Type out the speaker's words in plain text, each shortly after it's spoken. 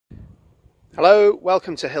Hello,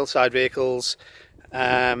 welcome to Hillside Vehicles.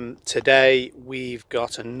 Today we've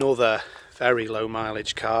got another very low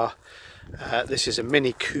mileage car. This is a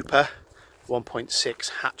Mini Cooper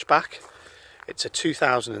 1.6 hatchback. It's a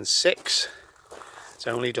 2006. It's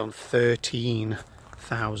only done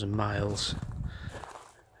 13,000 miles.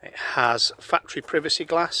 It has factory privacy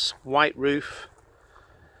glass, white roof,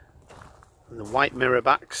 and the white mirror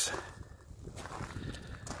backs.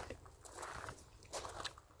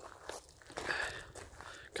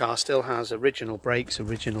 Car still has original brakes,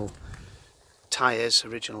 original tyres,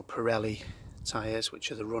 original Pirelli tyres,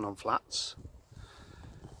 which are the run-on flats.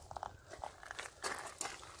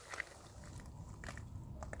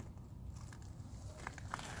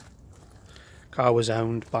 Car was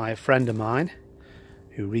owned by a friend of mine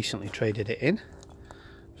who recently traded it in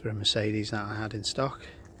for a Mercedes that I had in stock.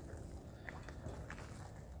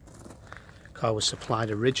 Car was supplied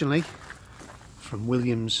originally from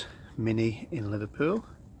Williams Mini in Liverpool.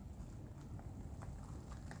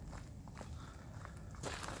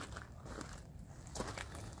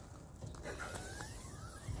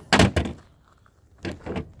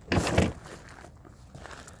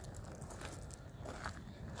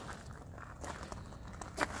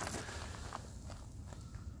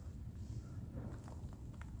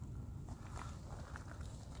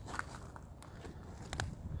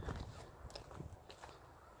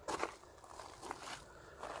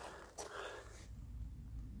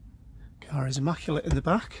 Car is immaculate in the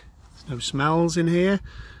back. There's no smells in here.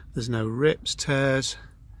 There's no rips, tears,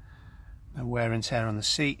 no wear and tear on the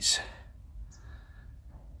seats.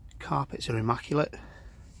 Carpets are immaculate,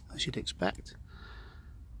 as you'd expect.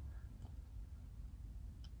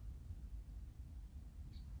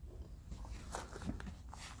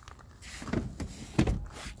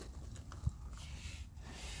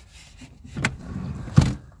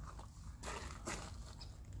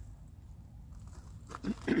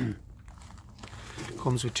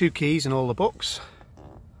 Comes with 2 keys and all the books.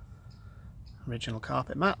 Original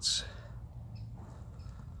carpet mats.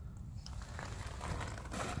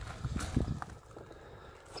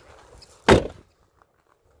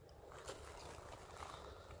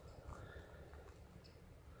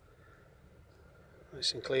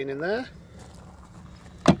 Nice and clean in there.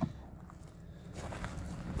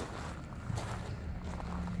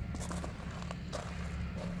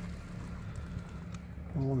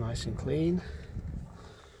 All nice and clean.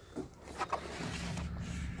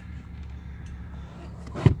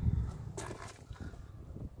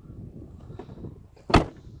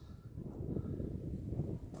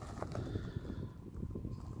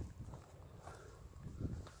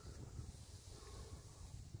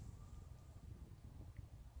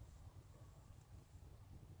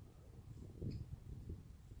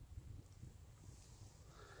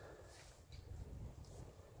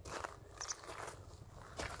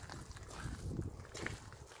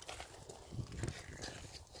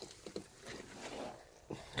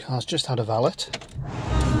 Car's just had a valet.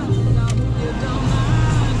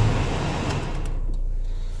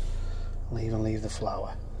 I'll even leave the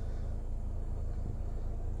flower.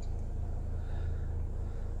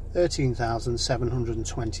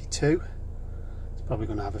 13,722. It's probably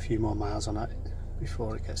going to have a few more miles on it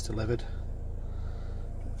before it gets delivered.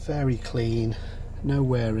 Very clean, no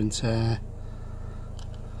wear and tear.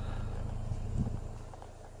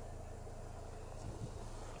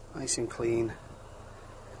 Nice and clean.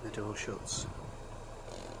 The door shuts.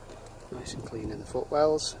 Nice and clean in the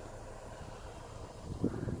footwells.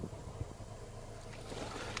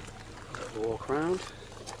 Walk around.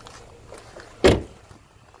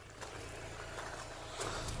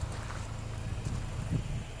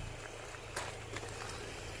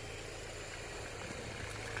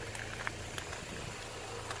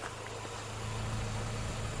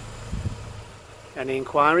 Any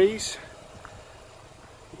inquiries?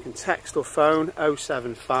 You can text or phone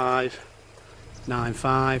 075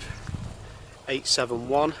 95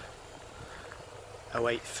 871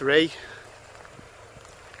 083,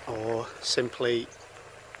 or simply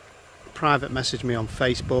private message me on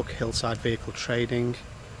Facebook, Hillside Vehicle Trading,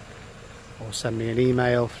 or send me an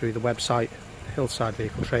email through the website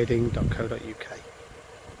hillsidevehicletrading.co.uk.